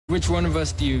Which one of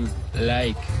us do you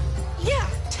like? Yeah,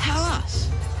 tell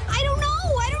us. I don't know.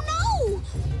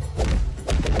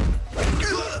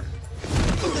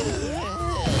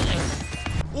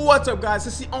 What's up, guys?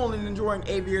 It's the only enjoying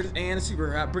aviators and Super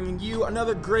Rat bringing you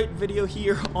another great video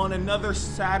here on another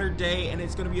Saturday, and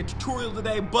it's going to be a tutorial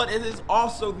today, but it is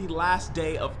also the last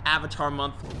day of Avatar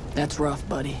month. That's rough,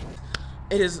 buddy.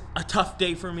 It is a tough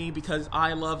day for me because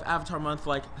I love Avatar month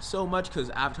like so much because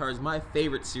Avatar is my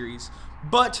favorite series.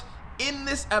 But in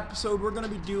this episode, we're going to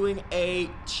be doing a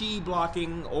chi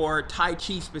blocking or Tai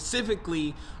Chi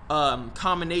specifically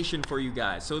combination for you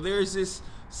guys. So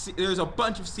there's a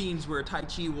bunch of scenes where Tai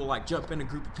Chi will like jump in a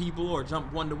group of people or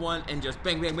jump one-to-one and just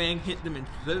bang, bang, bang, hit them in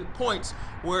the points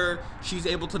where she's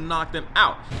able to knock them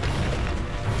out.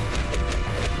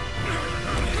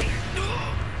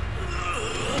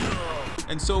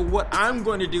 And so what I'm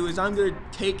going to do is I'm going to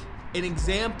take an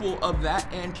example of that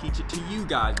and teach it to you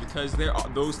guys because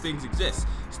those things exist.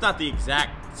 It's not the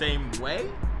exact same way,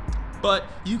 but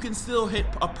you can still hit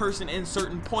a person in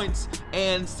certain points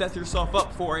and set yourself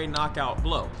up for a knockout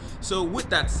blow. So with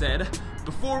that said,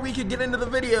 before we can get into the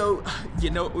video, you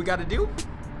know what we gotta do?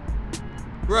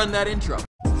 Run that intro.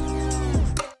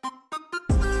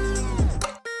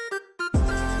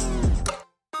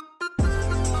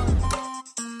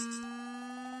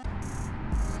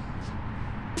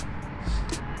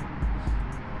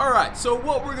 Alright, so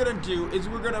what we're gonna do is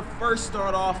we're gonna first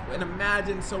start off and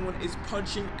imagine someone is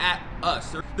punching at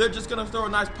us. They're just gonna throw a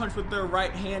nice punch with their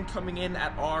right hand coming in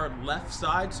at our left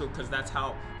side, so because that's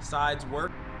how sides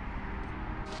work.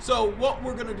 So what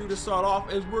we're gonna do to start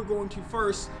off is we're going to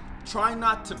first try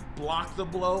not to block the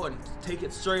blow and take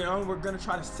it straight on. We're gonna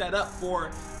try to set up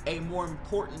for a more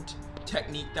important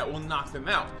technique that will knock them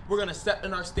out. We're gonna step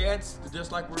in our stance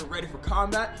just like we're ready for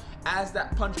combat. As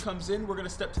that punch comes in, we're gonna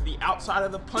step to the outside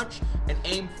of the punch and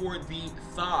aim for the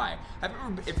thigh.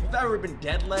 If you've ever been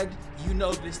dead legged, you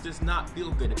know this does not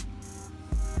feel good.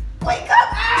 Wake up!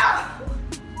 Ah!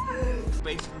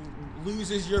 Basically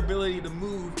loses your ability to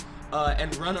move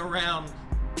and run around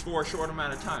for a short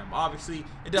amount of time. Obviously,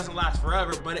 it doesn't last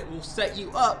forever, but it will set you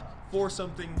up for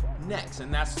something next,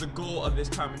 and that's the goal of this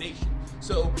combination.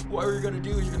 So what you're gonna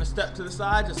do is you're gonna step to the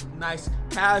side, just nice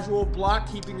casual block,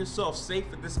 keeping yourself safe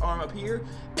with this arm up here,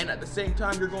 and at the same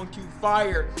time you're going to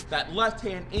fire that left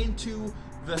hand into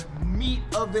the meat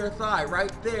of their thigh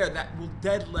right there. That will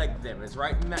dead leg them. It's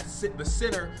right in the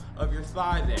center of your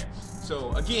thigh there.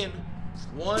 So again,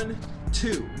 1,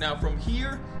 2. Now from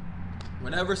here,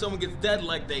 whenever someone gets dead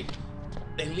leg, they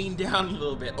lean down a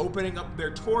little bit, opening up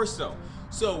their torso.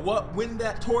 So when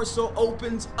that torso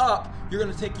opens up, you're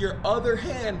gonna take your other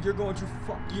hand, you're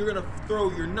gonna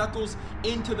throw your knuckles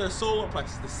into their solar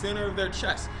plexus, the center of their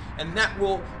chest, and that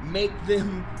will make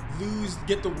them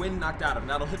get the wind knocked out of them.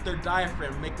 That'll hit their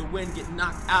diaphragm, make the wind get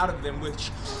knocked out of them,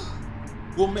 which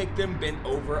will make them bend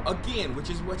over again, which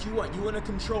is what you want. You want to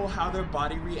control how their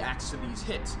body reacts to these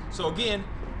hits. So again,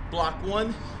 block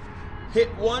 1,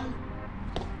 hit 1,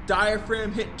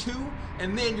 diaphragm hit 2,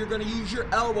 and then you're going to use your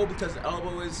elbow because the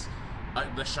elbow is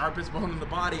the sharpest bone in the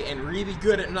body and really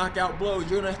good at knockout blows.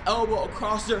 You're going to elbow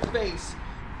across their face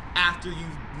after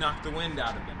you've knocked the wind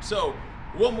out of them. So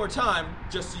one more time,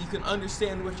 just so you can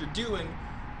understand what you're doing: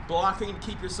 blocking to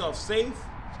keep yourself safe,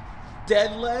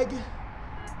 dead leg,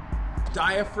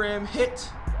 diaphragm hit,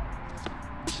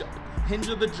 hinge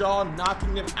of the jaw,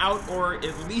 knocking them out or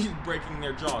at least breaking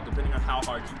their jaw, depending on how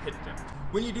hard you hit them.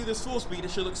 When you do this full speed,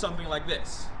 it should look something like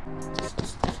this.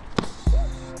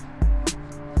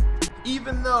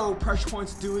 Even though pressure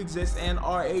points do exist and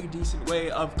are a decent way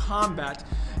of combat,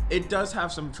 it does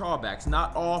have some drawbacks.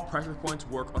 Not all pressure points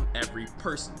work on every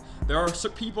person. There are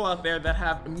some people out there that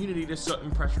have immunity to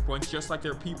certain pressure points, just like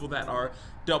there are people that are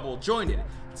double jointed.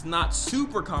 It's not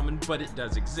super common, but it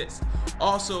does exist.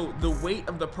 Also, the weight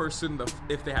of the person,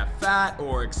 if they have fat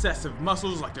or excessive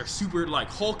muscles, like they're super like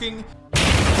hulking,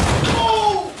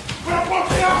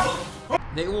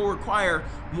 they will require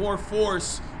more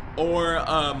force or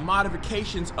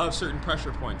modifications of certain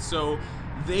pressure points. So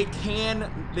they can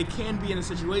be in a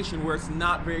situation where it's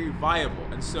not very viable.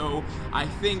 And so I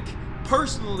think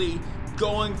personally,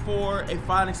 going for a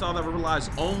fighting style that relies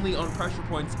only on pressure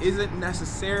points isn't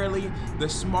necessarily the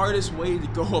smartest way to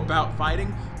go about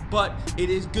fighting, but it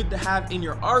is good to have in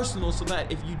your arsenal so that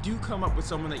if you do come up with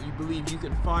someone that you believe you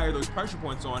can fire those pressure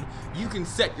points on, you can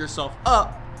set yourself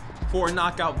up for a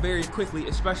knockout very quickly,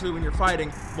 especially when you're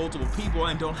fighting multiple people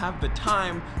and don't have the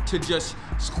time to just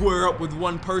square up with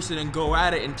one person and go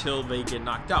at it until they get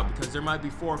knocked out, because there might be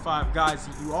 4 or 5 guys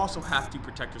that you also have to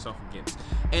protect yourself against.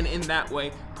 And in that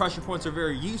way, pressure points are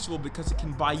very useful because it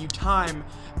can buy you time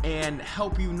and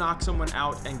help you knock someone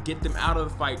out and get them out of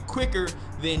the fight quicker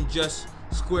than just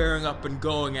squaring up and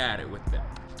going at it with them.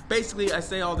 Basically, I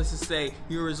say all this to say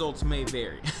your results may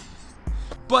vary.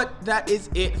 But that is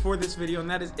it for this video, and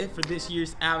that is it for this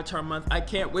year's Avatar month. I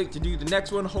can't wait to do the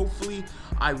next one. Hopefully,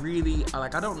 I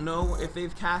don't know if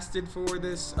they've casted for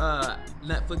this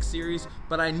Netflix series,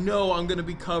 but I know I'm gonna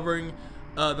be covering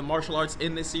the martial arts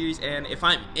in this series, and if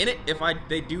I'm in it, if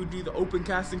they do the open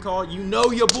casting call, you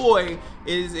know your boy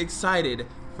is excited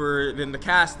for them to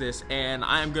cast this, and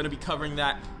I am going to be covering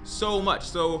that so much.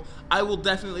 So I will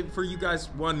definitely, for you guys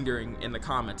wondering in the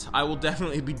comments, I will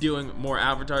definitely be doing more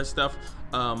Avatar stuff,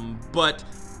 but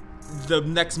the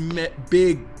next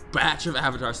big batch of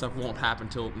Avatar stuff won't happen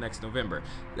till next November.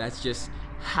 That's just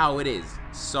how it is.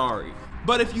 Sorry.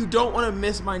 But if you don't want to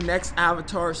miss my next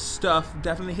Avatar stuff,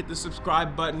 definitely hit the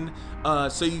subscribe button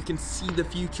so you can see the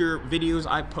future videos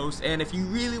I post. And if you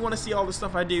really want to see all the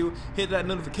stuff I do, hit that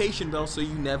notification bell so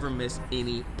you never miss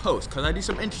any posts, because I do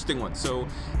some interesting ones. So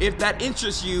if that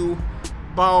interests you,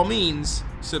 by all means,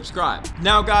 subscribe.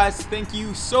 Now guys, thank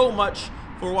you so much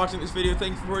for watching this video.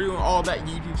 Thank you for doing all that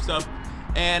YouTube stuff.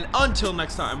 And until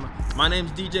next time, my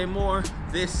name's DJ Moore,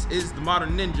 this is the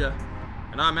Modern Ninja,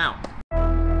 and I'm out.